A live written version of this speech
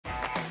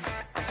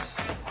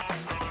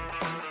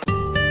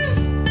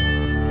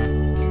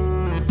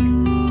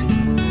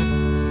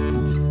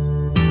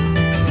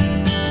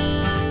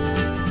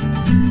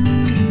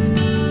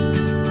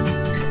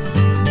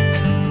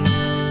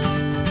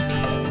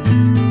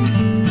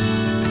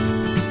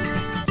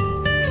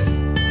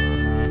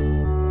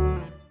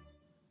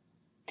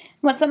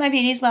What's up, my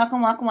beauties?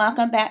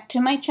 Welcome back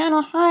to my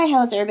channel. Hi,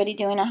 how's everybody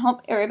doing? I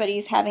hope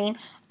everybody's having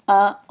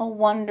a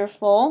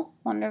wonderful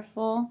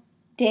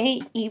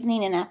day,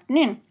 evening, and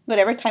afternoon,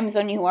 whatever time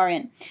zone you are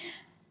in.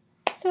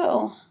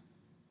 So,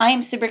 I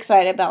am super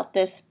excited about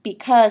this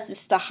because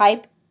it's the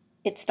hype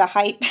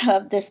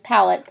of this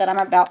palette that I'm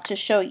about to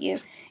show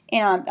you,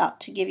 and I'm about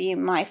to give you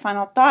my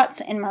final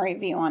thoughts and my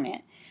review on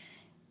it.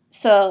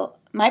 So,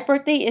 my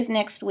birthday is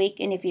next week,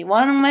 and if you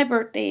want to know when my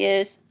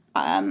birthday is,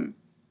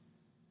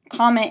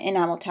 comment and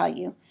I will tell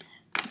you.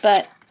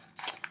 But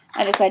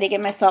I decided to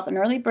give myself an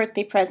early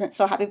birthday present,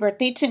 so happy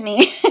birthday to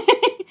me.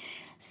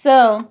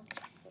 So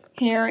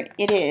here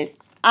it is.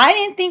 I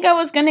didn't think I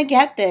was going to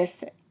get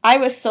this. I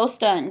was so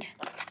stunned.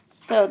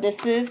 So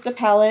this is the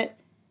palette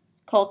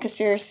called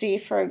Conspiracy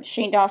for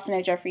Shane Dawson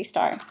and Jeffree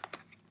Star.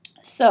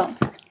 So,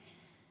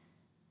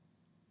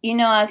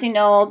 as you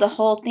know, the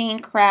whole thing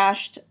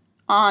crashed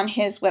on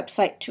his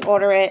website to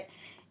order it.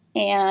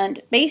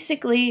 And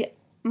basically,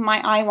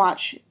 my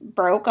iWatch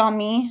broke on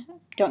me.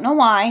 Don't know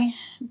why,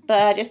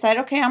 but I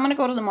decided, okay, I'm going to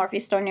go to the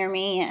Morphe store near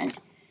me and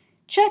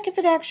check if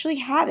it actually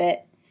had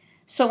it.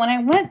 So when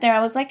I went there, I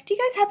was like, do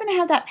you guys happen to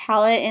have that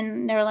palette?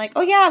 And they were like,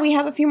 oh yeah, we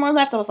have a few more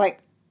left. I was like,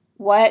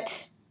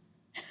 what?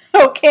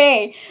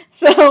 Okay.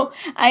 So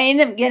I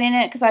ended up getting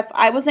it because if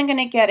I wasn't going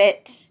to get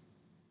it,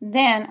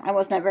 then I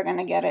was never going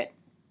to get it.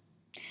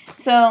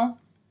 So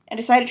I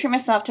decided to treat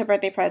myself to a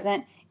birthday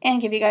present and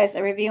give you guys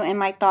a review and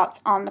my thoughts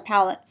on the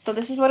palette. So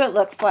this is what it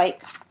looks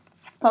like.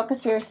 It's called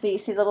Conspiracy. You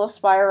see the little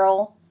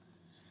spiral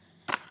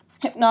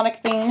hypnotic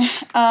thing.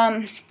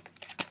 And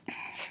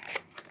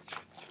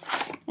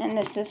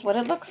this is what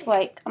it looks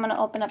like. I'm going to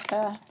open up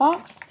the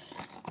box.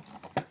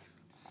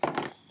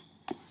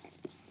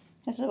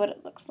 This is what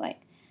it looks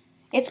like.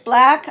 It's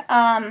black.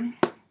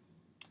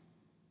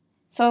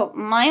 So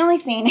my only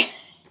thing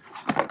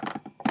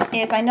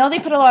is I know they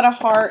put a lot of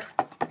heart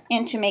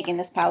into making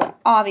this palette.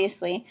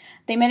 Obviously,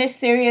 they made it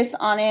serious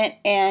on it,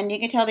 and you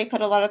can tell they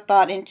put a lot of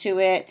thought into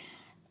it.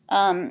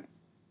 I'm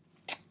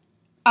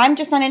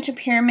just not into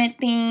pyramid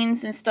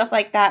themes and stuff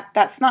like that.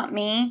 That's not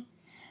me,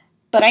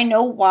 but I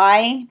know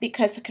why,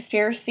 because the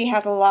Conspiracy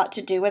has a lot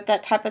to do with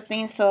that type of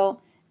thing,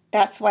 so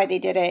that's why they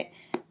did it.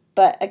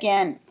 But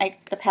again,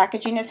 the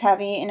packaging is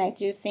heavy, and I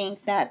do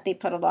think that they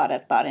put a lot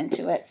of thought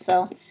into it.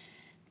 So,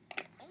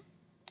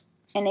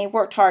 and they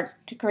worked hard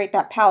to create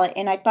that palette.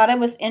 And I thought it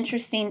was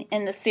interesting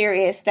in the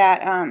series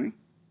that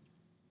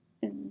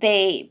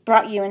they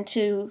brought you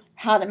into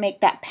how to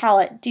make that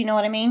palette. Do you know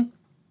what I mean?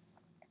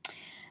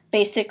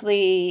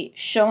 Basically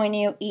showing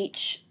you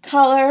each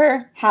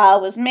color, how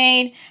it was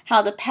made,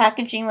 how the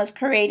packaging was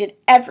created,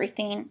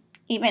 everything,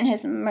 even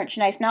his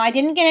merchandise. Now, I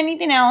didn't get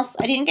anything else.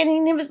 I didn't get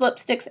any of his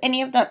lipsticks,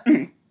 any of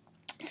the,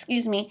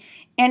 excuse me,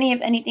 any of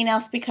anything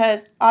else,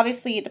 because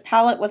obviously the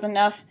palette was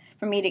enough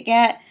for me to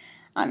get.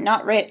 I'm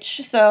not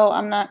rich, so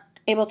I'm not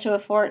able to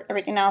afford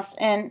everything else.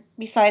 And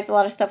besides, a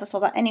lot of stuff was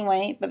sold out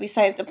anyway. But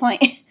besides the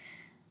point,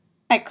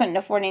 I couldn't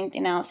afford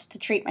anything else to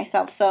treat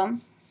myself. So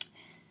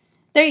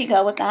there you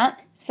go with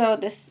that. So I'm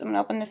going to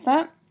open this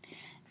up.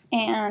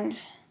 And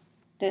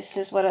this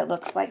is what it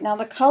looks like. Now,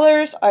 the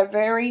colors are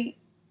very,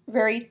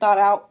 very thought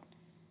out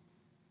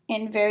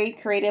and very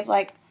creative.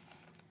 Like,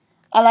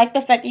 I like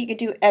the fact that you could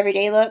do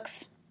everyday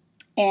looks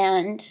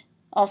and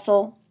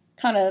also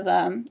kind of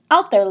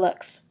out there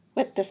looks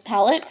with this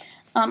palette.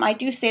 I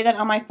do say that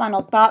on my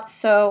final thoughts,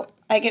 so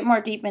I get more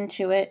deep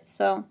into it,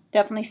 so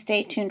definitely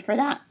stay tuned for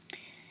that.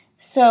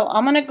 So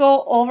I'm going to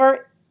go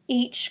over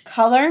each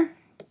color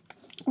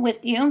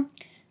with you.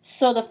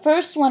 So the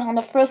first one on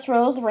the first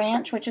row is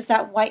Ranch, which is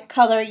that white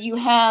color. You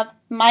have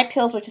My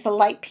Pills, which is a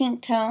light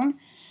pink tone,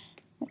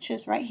 which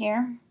is right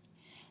here.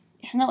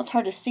 I know it's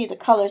hard to see the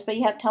colors, but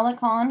you have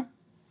Telecon.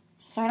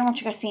 Sorry, I don't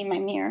want you guys seeing my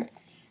mirror.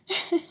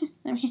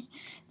 Then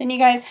you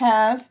guys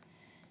have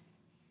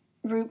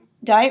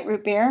Diet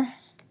Root Beer.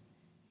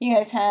 You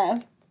guys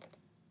have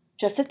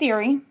Just a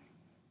Theory.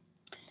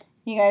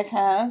 You guys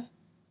have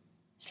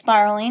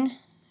Spiraling.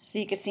 So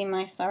you can see you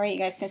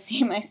guys can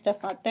see my stuff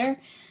out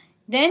there.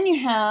 Then you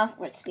have,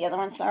 what's the other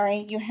one?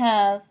 Sorry. You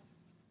have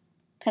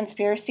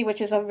Conspiracy, which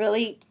is a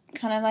really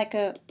kind of like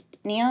a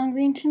neon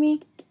green to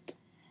me.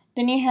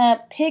 Then you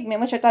have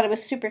Pigment, which I thought it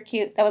was super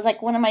cute. That was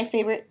like one of my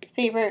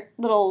favorite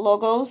little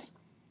logos.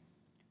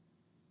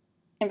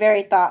 And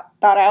very thought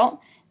out.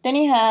 Then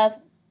you have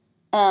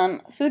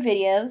Food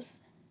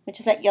Videos, which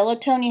is that yellow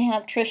tone. You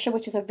have Trisha,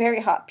 which is a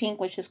very hot pink,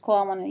 which is cool.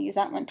 I want to use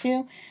that one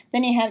too.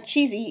 Then you have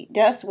Cheesy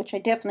Dust, which I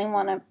definitely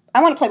want to.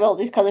 I want to play with all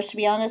these colors, to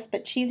be honest.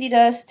 But Cheesy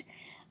Dust,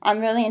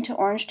 I'm really into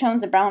orange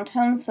tones and brown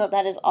tones, so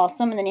that is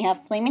awesome. And then you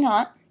have Flaming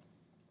Hot.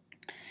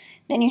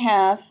 Then you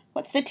have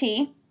What's the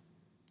Tea?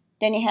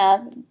 Then you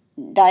have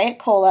Diet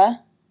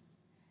Cola.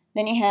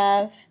 Then you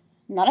have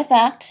Not a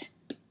Fact.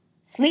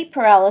 Sleep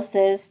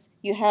Paralysis.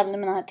 You have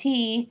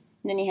Lemonade.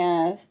 Then you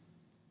have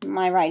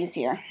My Ride is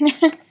Here.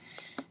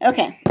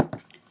 Okay,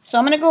 so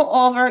I'm going to go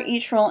over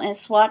each roll and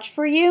swatch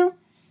for you.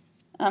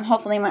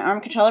 Hopefully my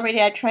arm can tolerate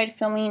it. I tried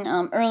filming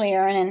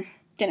earlier and it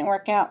didn't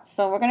work out.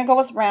 So we're going to go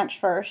with Ranch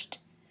first.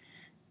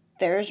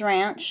 there's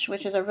Ranch,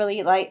 which is a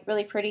really light,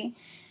 really pretty.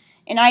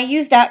 And I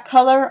used that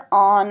color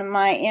on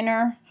my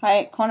inner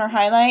corner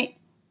highlight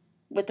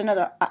with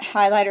another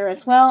highlighter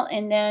as well.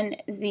 And then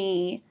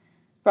the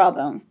brow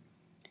bone.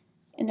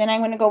 And then I'm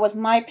going to go with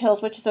My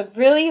Pills, which is a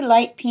really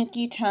light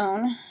pinky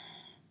tone.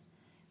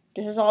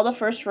 This is all the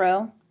first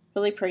row.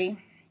 Really pretty.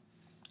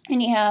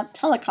 And you have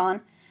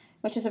Telecon,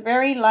 which is a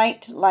very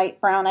light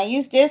brown. I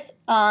use this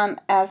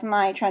as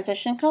my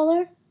transition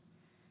color.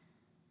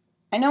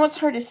 I know it's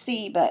hard to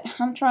see, but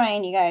I'm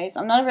trying, you guys.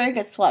 I'm not a very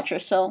good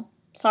swatcher, so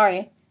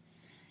sorry.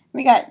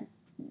 We got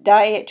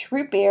Diet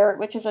Root Beer,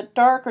 which is a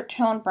darker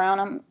tone brown.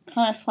 I'm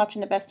kind of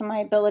swatching the best of my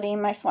ability.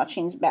 My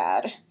swatching's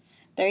bad.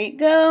 There you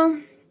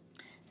go.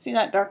 See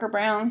that darker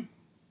brown?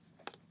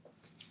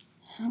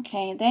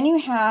 Okay, then you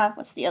have,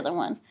 what's the other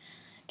one?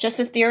 Just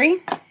a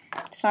Theory.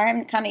 Sorry,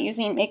 I'm kind of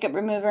using makeup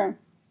remover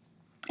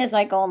as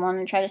I go along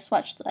and try to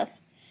swatch stuff.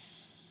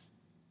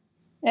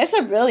 That's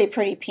a really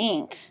pretty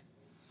pink.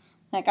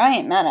 Like, I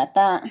ain't mad at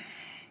that.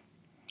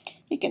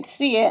 You can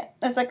see it.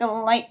 It's like a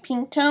light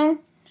pink tone.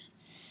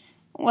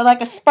 With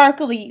like a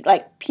sparkly,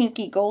 like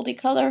pinky goldy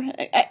color.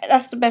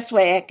 That's the best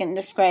way I can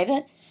describe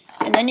it.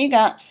 And then you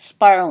got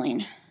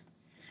Spiraling,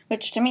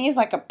 which to me is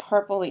like a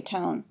purpley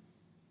tone.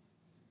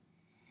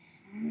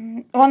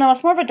 Well, no,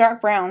 it's more of a dark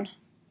brown.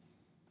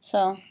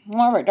 So,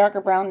 more of a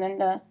darker brown than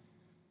the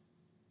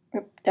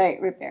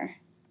Diet Root Beer.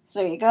 So,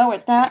 there you go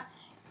with that.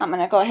 I'm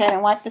going to go ahead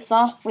and wipe this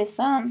off with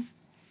my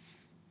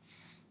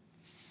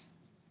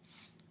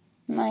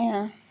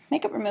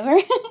makeup remover.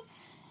 And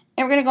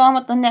we're going to go on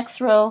with the next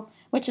row,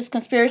 which is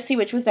Conspiracy,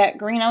 which was that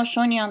green I was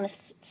showing you on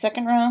the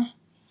second row.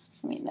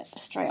 Let me let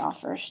this dry off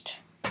first.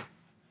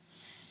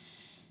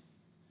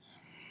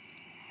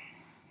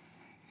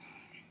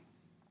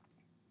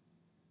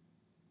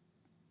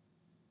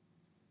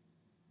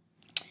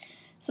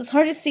 So it's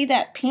hard to see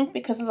that pink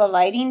because of the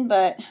lighting,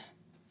 but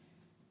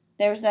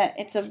there's that.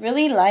 It's a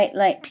really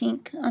light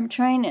pink. I'm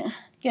trying to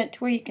get it to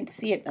where you can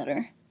see it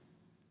better.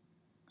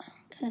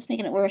 That's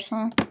making it worse,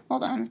 huh?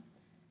 Hold on.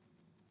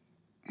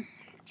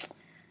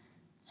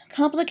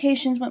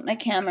 Complications with my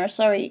camera.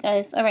 Sorry, you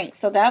guys. Alright,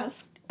 so that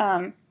was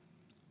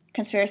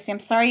Conspiracy. I'm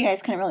sorry you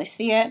guys couldn't really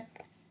see it.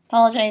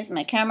 Apologize.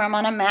 My camera, I'm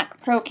on a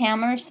Mac Pro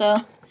camera,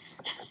 so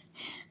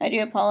I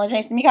do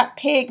apologize. And we got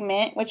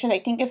Pigment, which I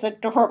think is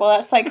adorable.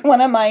 That's like one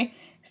of my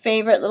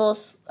favorite little,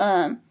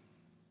 one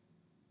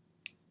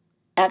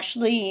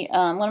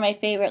of my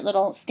favorite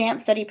little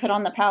stamps that he put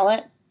on the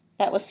palette.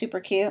 That was super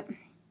cute.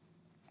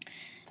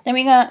 Then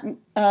we got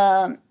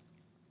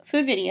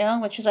Food Video,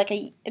 which is like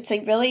it's a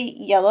really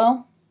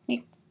yellow,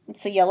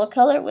 it's a yellow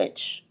color,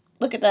 which,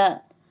 look at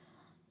that.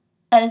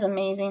 That is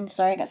amazing.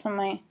 Sorry, I got some of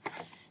my,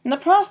 in the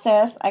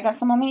process, I got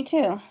some on me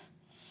too.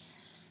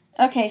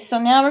 Okay, so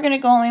now we're going to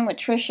go in with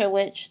Trisha,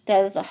 which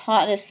that is the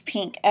hottest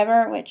pink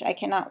ever, which I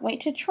cannot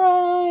wait to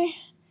try.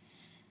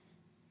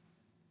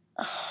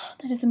 Oh,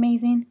 that is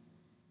amazing.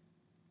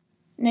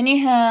 And then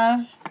you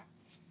have,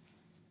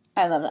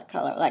 I love that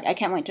color. Like, I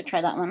can't wait to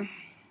try that one.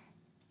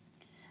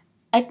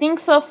 I think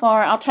so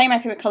far, I'll tell you my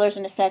favorite colors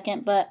in a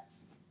second, but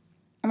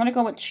I'm going to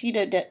go with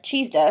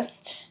Cheese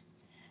Dust.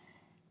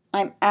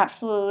 I'm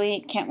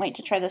absolutely can't wait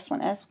to try this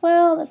one as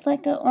well. It's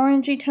like an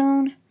orangey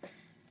tone.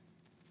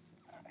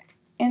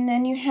 And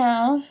then you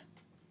have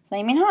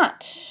Flaming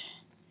Hot,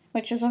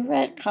 which is a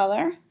red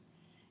color.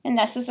 And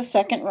this is the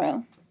second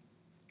row.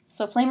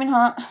 So Flaming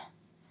Hot.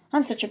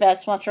 I'm such a bad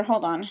swatcher.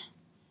 Hold on.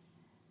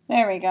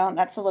 There we go.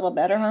 That's a little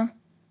better, huh?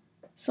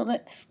 So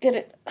let's get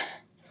it.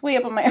 It's way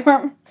up on my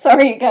arm.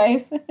 Sorry, you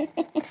guys.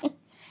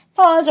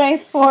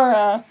 Apologize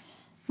for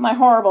my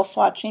horrible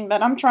swatching,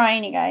 but I'm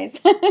trying, you guys.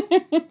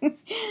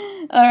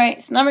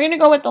 Alright, so now we're going to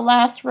go with the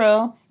last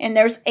row. And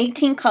there's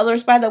 18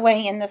 colors, by the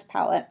way, in this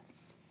palette.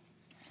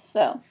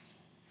 So,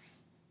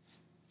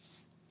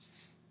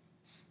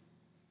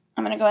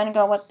 I'm going to go ahead and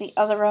go with the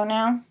other row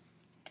now.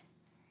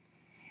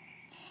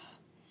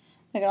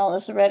 Look at all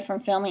this red from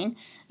filming.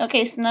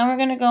 Okay, so now we're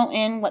going to go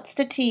in What's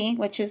the Tea,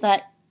 which is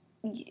that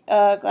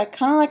like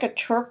kind of like a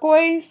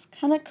turquoise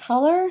kind of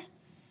color.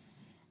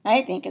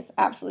 I think it's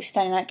absolutely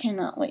stunning. I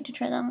cannot wait to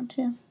try that one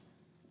too.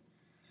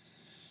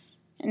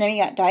 And then we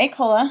got Diet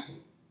Cola.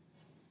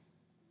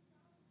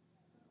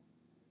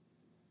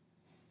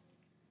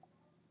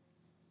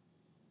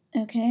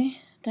 Okay,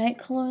 Diet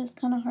Cola is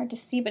kind of hard to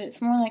see, but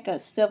it's more like a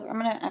silver. I'm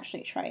going to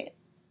actually try it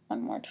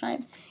one more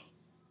time.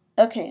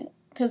 Okay,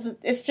 because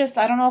it's just,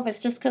 I don't know if it's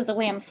just because the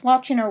way I'm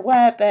swatching or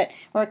what, but,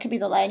 or it could be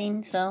the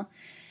lighting, so.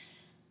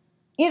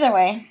 Either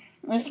way,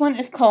 this one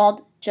is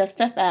called Just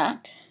a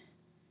Fact.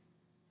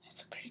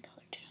 That's a pretty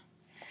color too.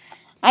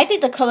 I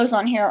think the colors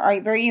on here are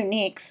very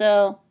unique,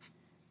 so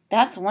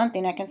that's one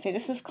thing I can say.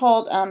 This is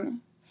called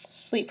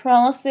Sleep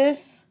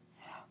Paralysis.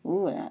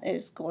 Ooh, that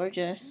is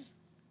gorgeous.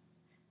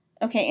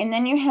 Okay, and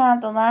then you have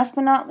the last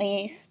but not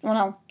least. Well,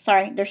 no,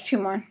 sorry, there's two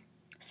more.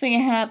 So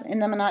you have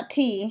Illuminati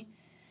Tea.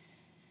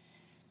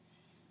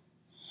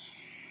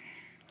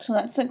 So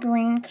that's a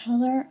green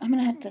color. I'm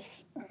going to have to,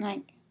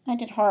 like, I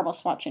did horrible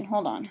swatching.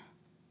 Hold on.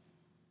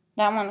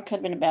 That one could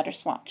have been a better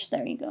swatch.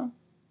 There you go.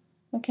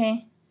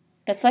 Okay.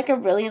 That's like a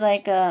really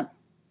like a,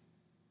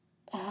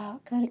 oh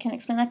God, I can't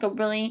explain, like a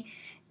really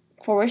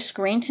forest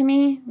green to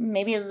me.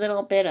 Maybe a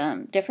little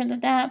bit different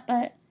than that,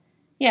 but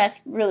yeah,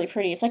 it's really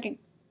pretty. It's like a,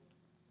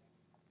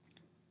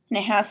 and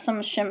it has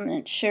some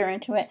shimmer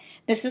into it.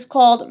 This is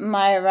called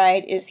My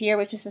Ride Is Here,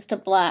 which is just a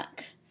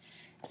black.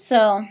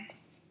 So,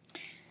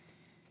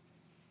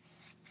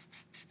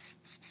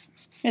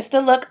 it's the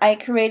look I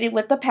created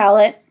with the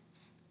palette.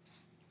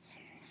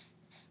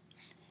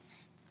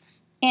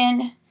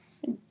 And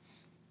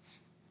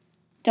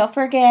don't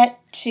forget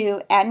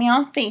to add me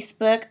on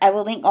Facebook. I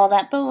will link all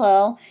that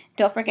below.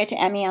 Don't forget to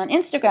add me on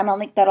Instagram. I'll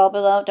link that all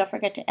below. Don't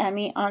forget to add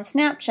me on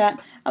Snapchat.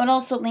 I would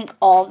also link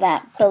all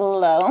that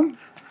below.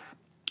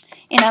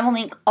 And I will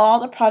link all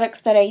the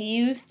products that I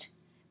used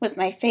with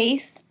my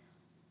face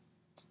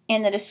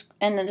in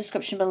the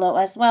description below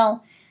as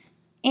well.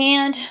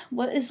 And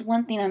what is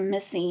one thing I'm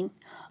missing?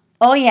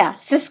 Oh yeah,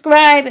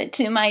 subscribe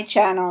to my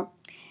channel.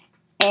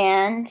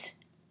 And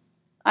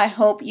I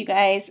hope you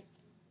guys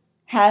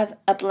have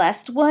a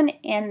blessed one.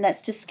 And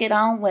let's just get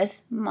on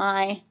with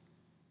my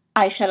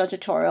eyeshadow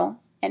tutorial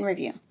and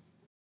review.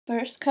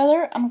 First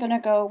color, I'm going to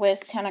go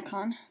with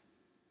Tanacon.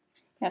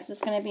 Yes, this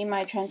is going to be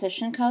my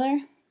transition color.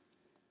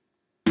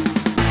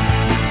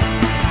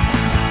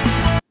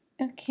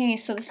 Okay,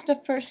 so this is the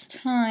first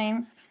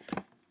time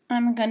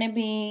I'm going to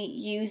be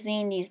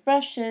using these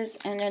brushes,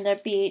 and they're the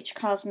BH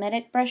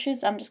Cosmetic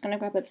brushes. I'm just going to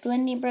grab a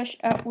blending brush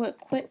out real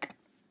quick.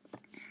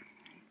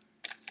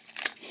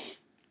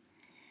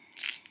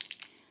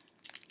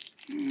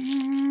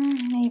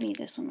 Maybe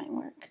this one might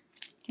work.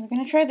 We're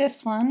going to try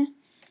this one.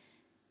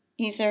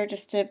 These are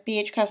just the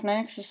BH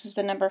Cosmetics. This is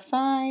the number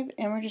 5,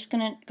 and we're just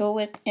going to go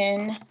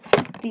within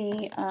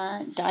the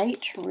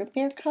Diet Root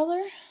Beer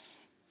color.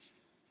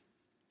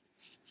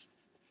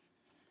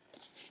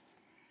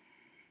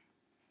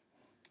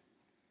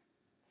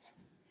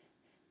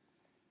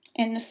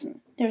 And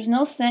there's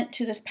no scent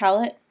to this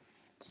palette,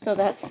 so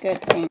that's a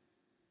good thing.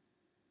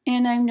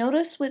 And I've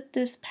noticed with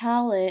this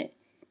palette,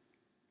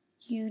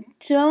 you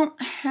don't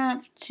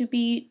have to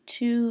be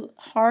too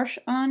harsh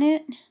on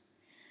it. I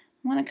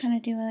want to kind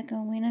of do like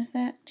a wing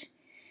effect.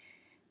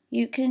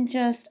 You can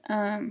just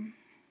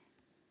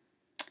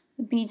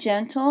be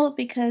gentle,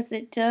 because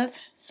it does,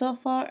 so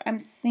far I'm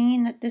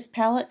seeing that this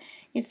palette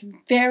is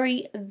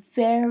very,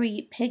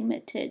 very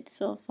pigmented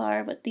so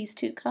far with these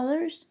two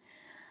colors.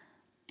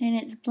 And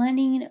it's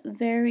blending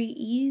very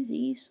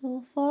easy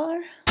so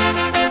far.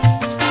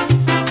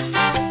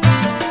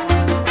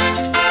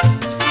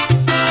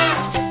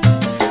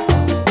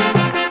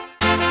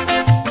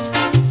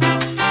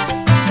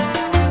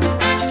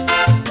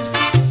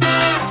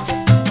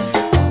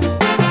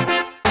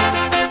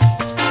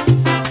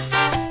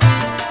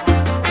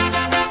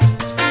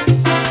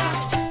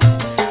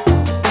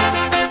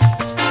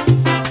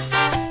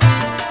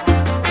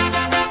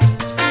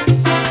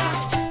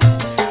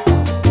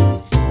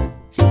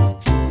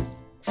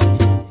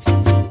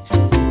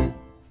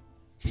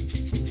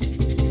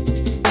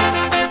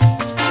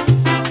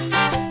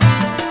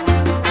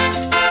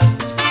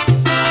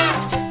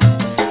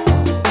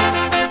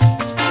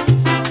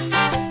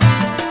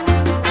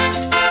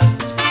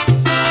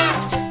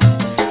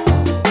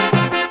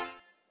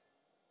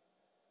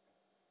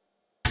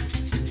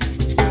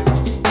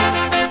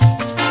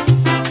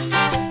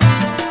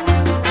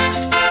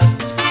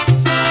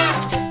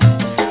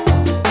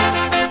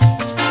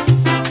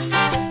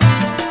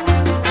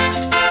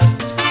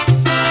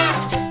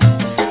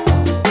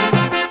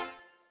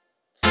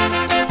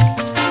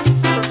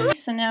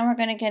 So now we're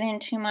going to get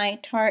into my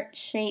Tarte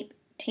Shape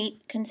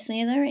Tape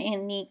Concealer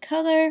in the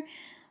color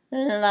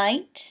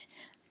Light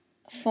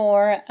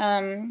for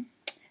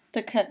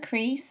the cut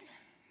crease.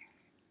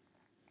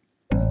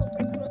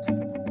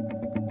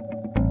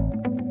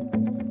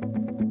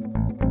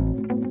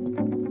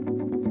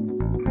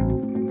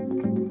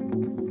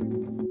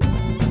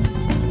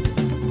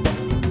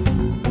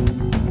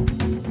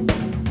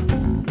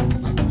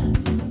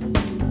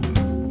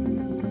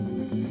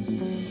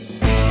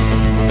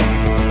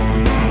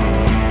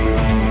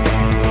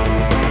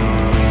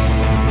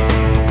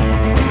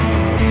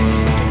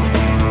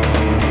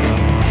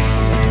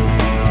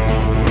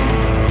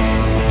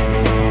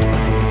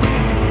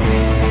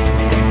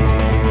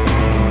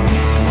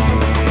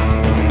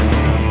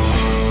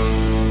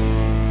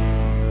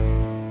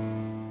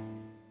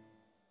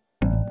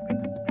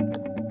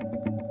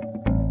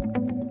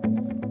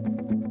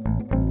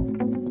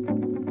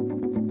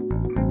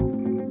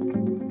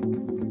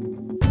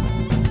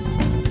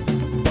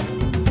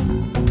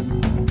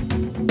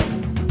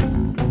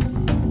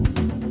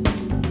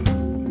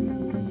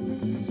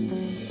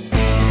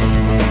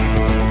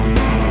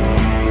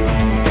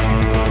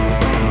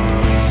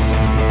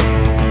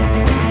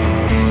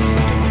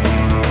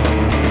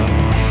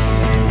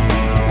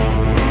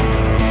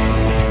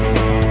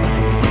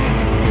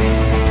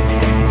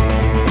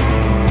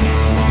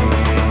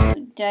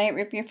 Diet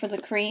Root Beer for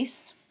the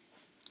crease.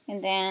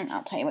 And then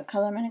I'll tell you what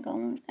color I'm going to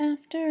go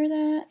after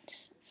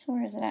that. So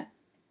where is it at?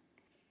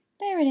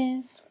 There it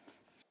is.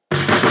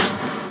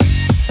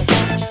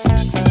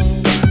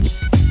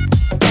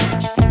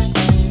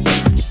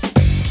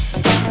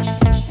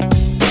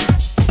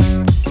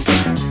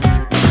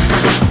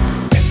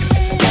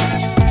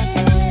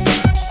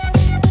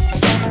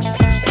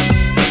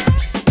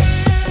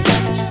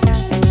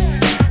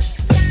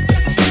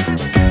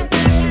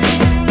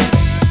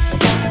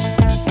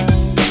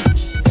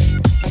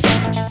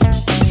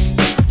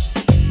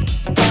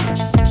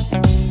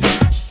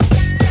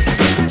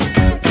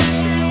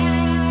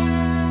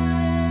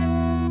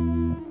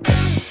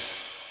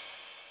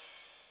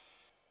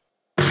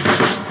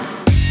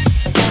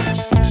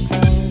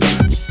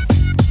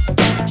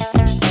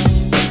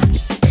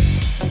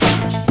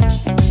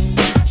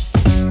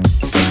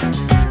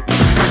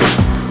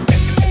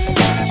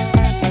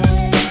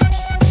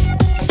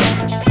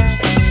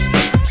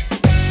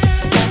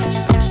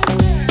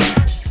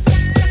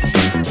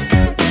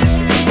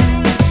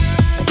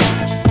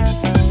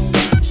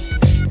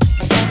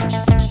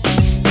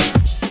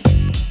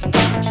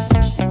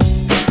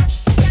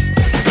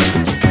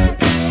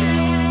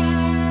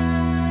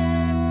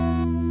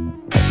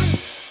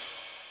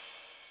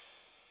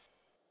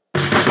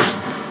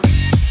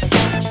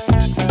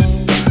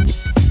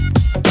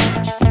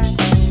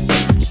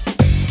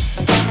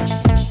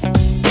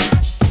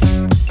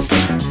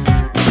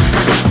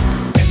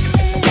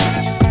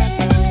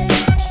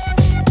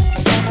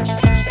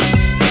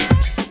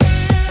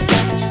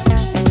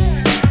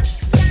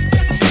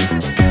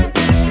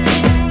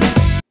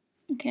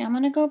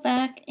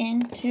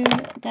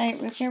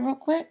 Diet root beer real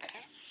quick.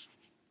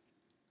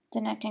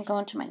 Then I can go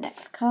into my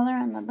next color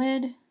on the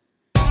lid.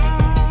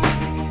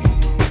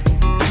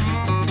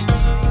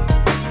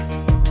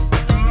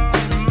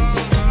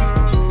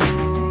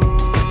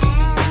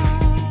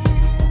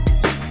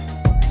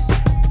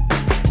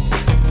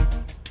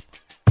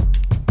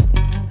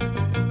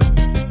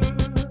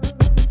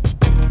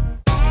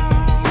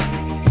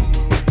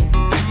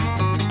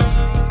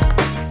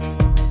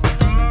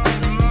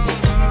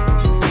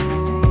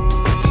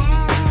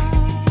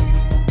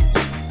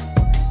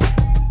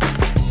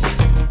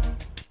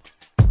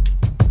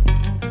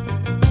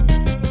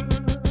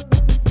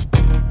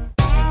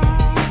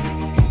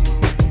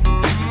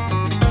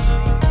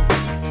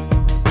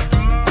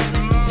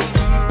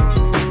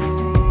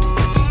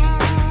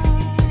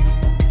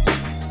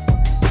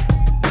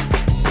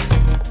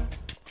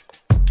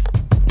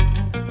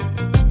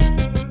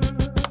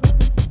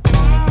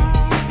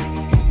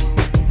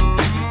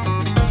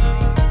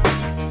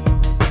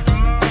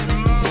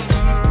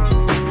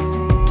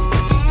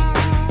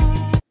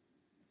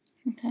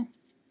 Okay.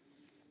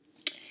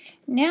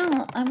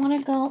 Now I want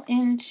to go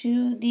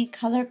into the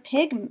color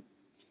pigment.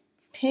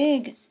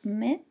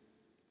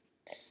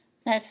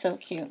 That's so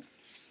cute.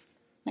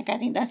 Like, I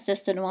think that's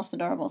just the most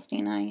adorable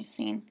stain I've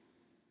seen.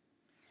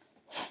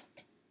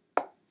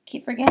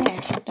 Keep forgetting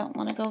I don't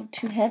want to go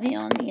too heavy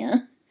on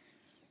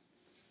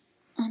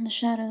the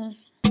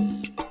shadows.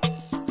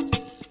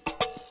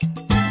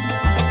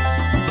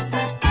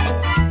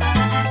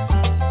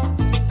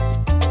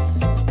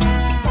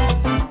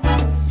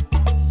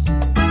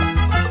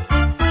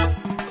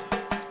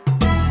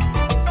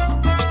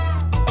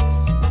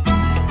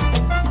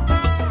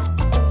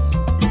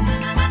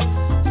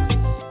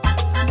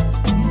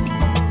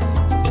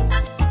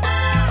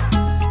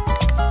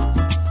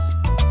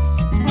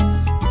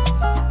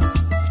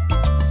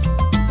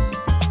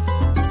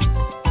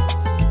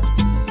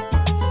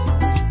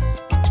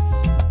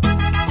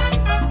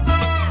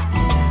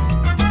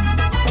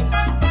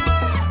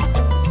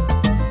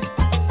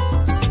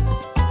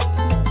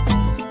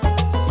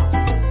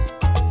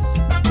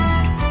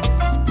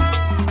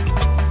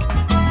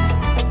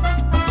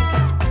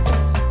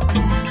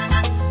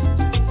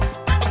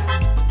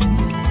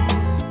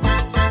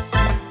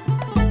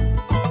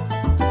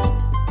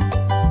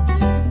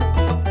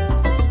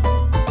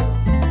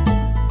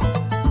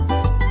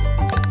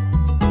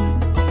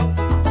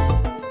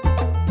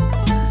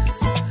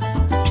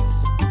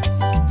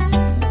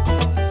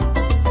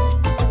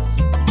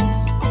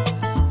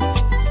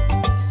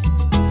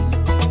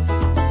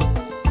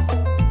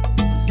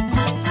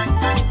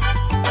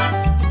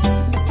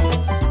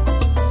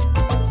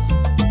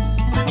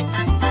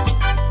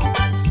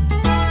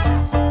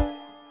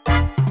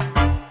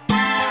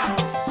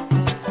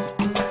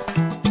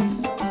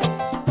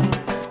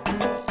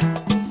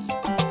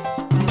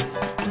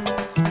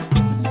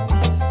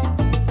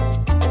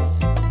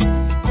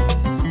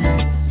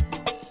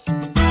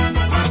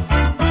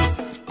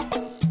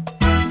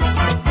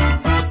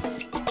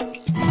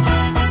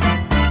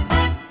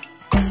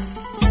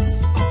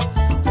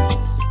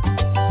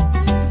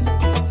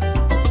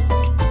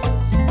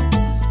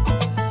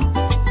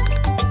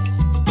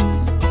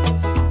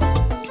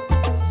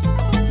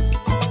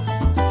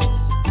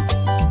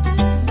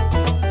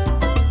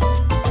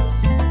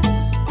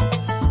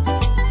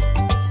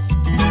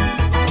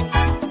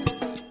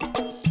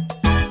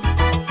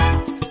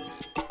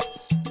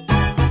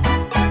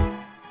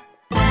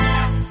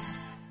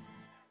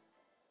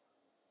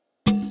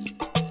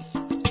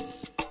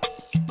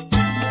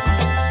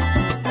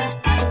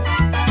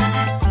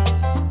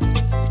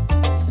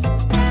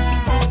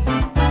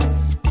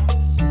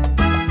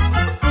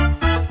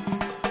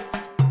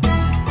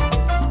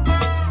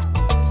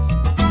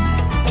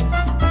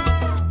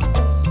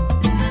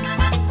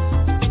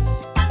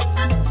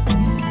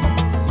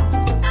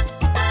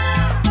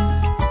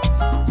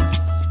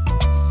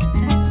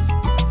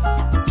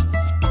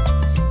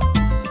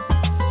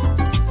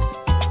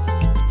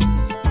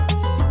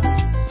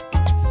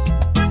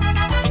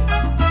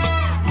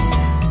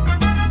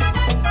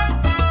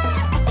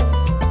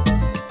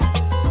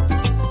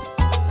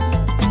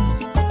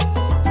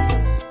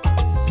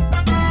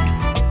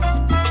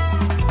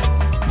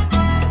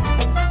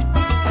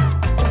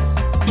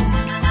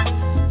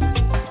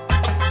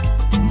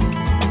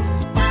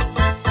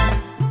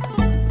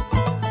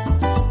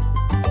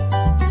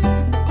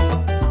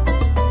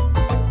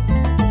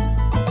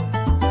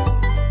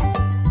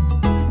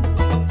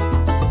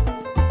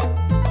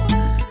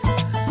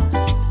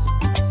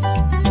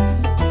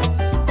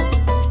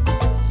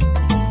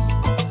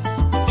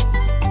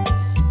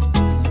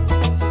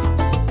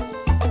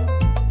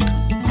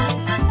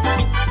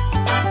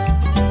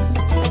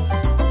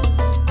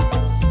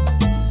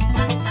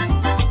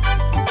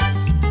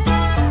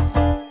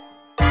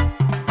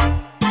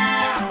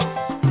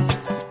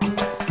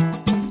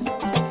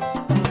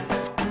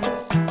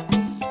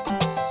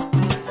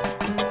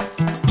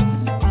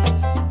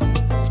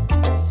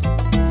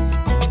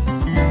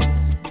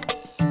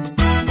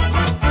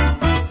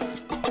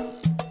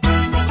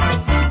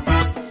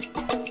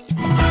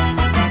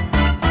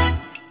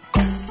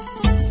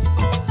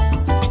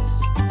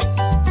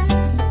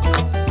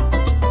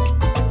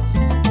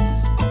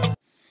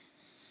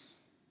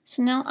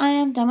 So now I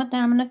am done with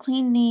that. I'm going to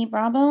clean the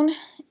brow bone,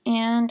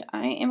 and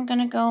I am going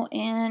to go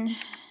in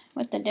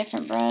with a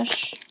different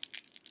brush.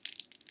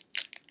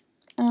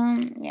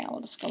 Yeah,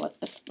 we'll just go with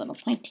this little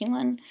pointy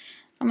one.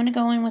 I'm going to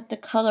go in with the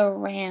color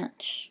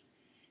Ranch,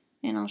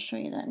 and I'll show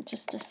you that in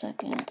just a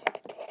second.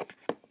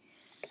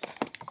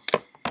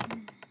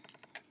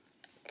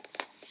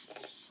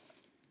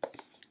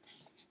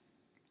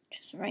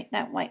 Just write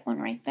that white one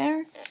right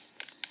there,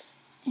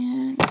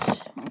 and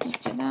I'll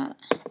just do that.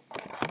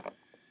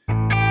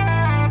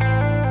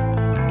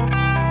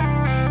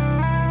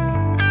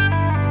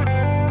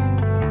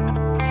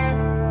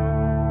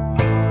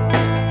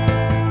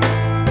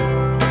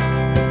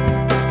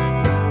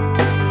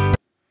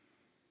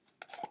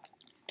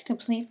 To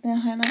complete the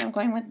highlight, I'm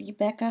going with the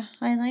Becca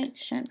highlight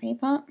Champagne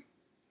Pop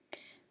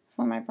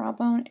for my brow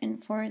bone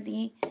and for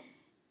the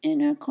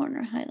inner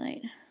corner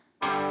highlight.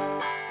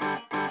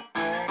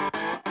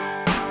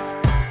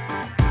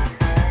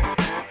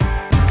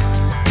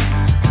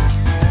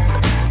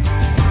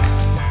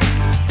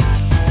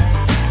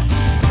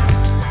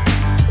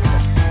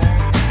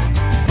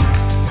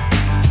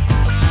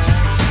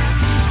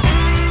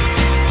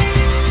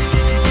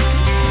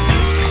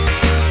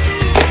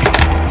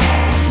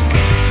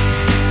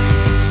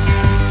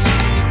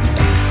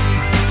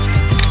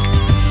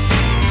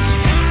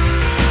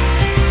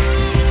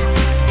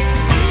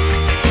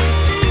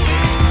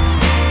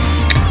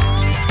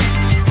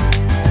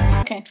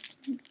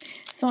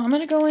 So I'm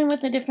going to go in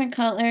with a different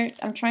color.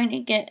 I'm trying to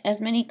get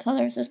as many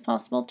colors as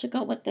possible to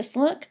go with this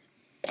look.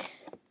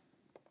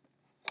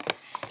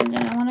 And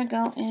then I want to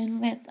go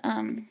in with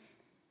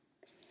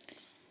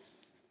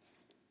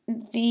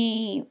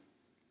the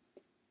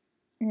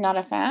Not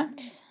a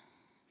Fact.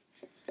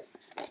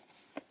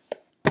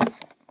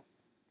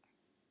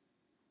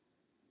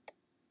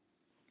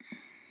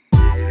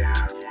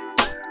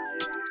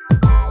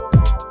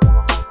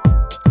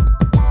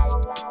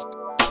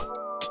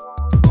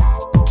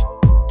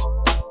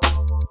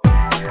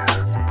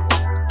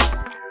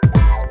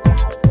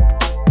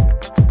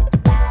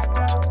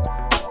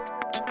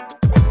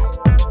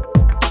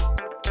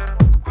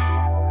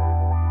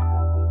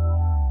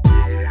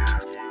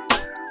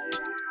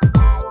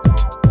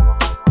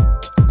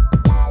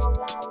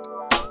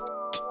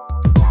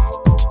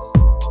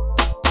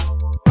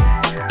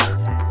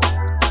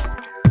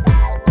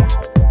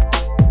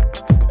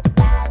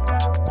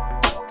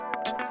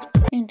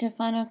 And to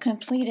final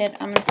complete it,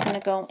 I'm just going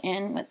to go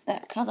in with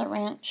that color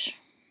Ranch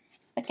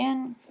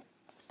again.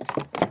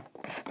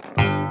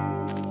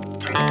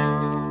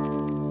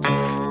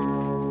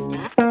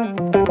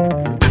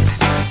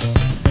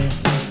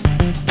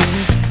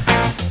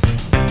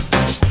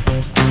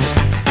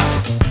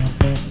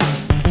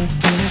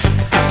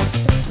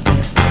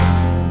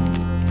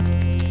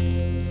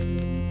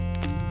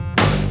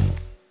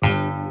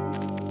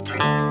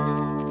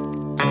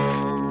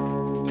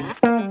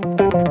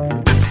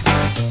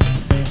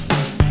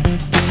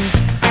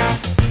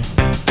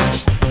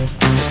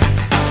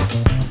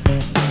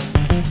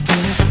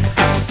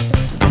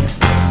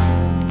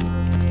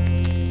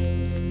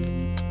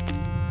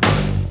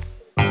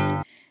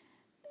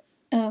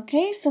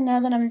 Okay, so now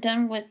that I'm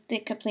done with the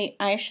complete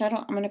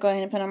eyeshadow, I'm going to go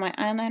ahead and put on my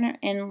eyeliner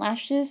and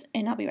lashes,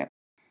 and I'll be right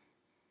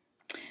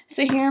back.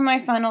 So here are my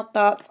final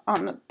thoughts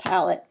on the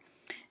palette.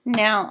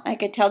 Now, I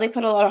could tell they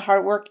put a lot of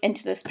hard work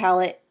into this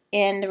palette,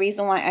 and the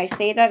reason why I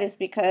say that is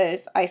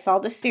because I saw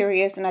the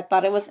series, and I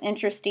thought it was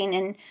interesting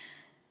and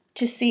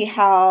to see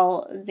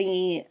how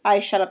the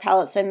eyeshadow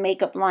palettes and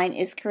makeup line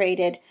is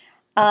created.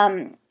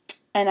 And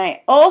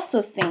I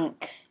also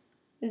think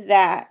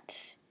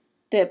that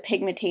the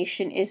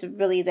pigmentation is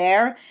really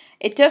there.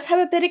 It does have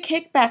a bit of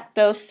kickback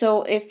though,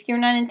 so if you're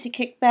not into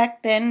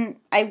kickback, then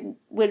I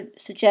would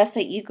suggest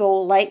that you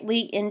go lightly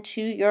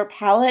into your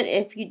palette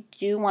if you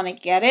do want to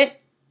get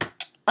it,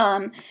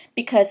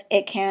 because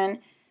it can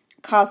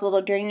cause a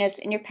little dirtiness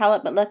in your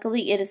palette, but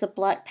luckily it is a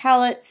black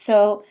palette,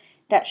 so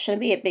that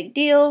shouldn't be a big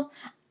deal.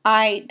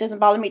 It doesn't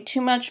bother me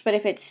too much, but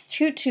if it's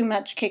too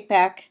much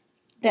kickback,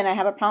 then I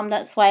have a problem.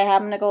 That's why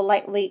I'm going to go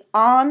lightly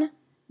on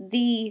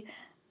the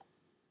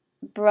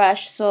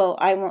brush so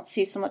I won't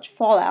see so much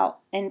fallout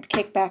and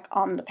kickback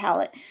on the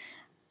palette.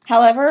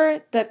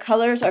 However, the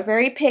colors are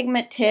very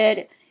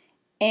pigmented,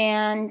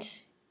 and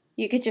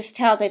you could just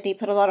tell that they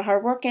put a lot of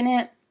hard work in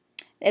it.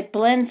 It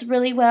blends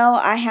really well.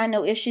 I had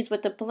no issues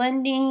with the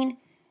blending,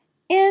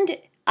 and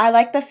I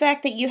like the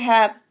fact that you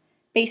have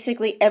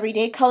basically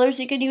everyday colors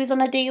you could use on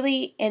a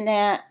daily, and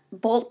that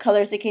bold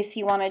colors in case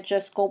you want to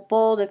just go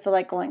bold and feel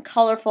like going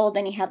colorful,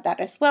 then you have that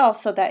as well.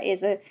 So that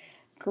is a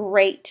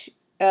great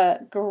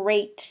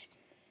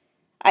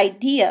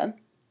idea.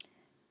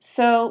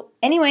 So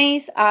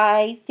anyways,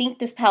 I think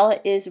this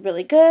palette is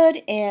really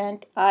good,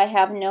 and I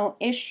have no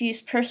issues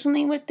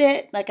personally with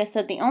it. Like I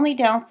said, the only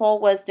downfall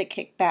was the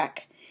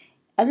kickback.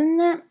 Other than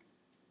that,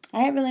 I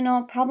have really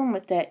no problem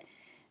with it.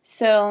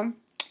 So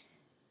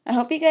I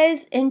hope you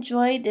guys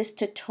enjoyed this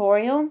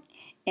tutorial,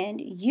 and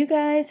you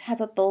guys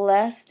have a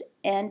blessed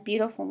and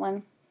beautiful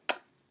one.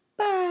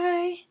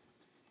 Bye!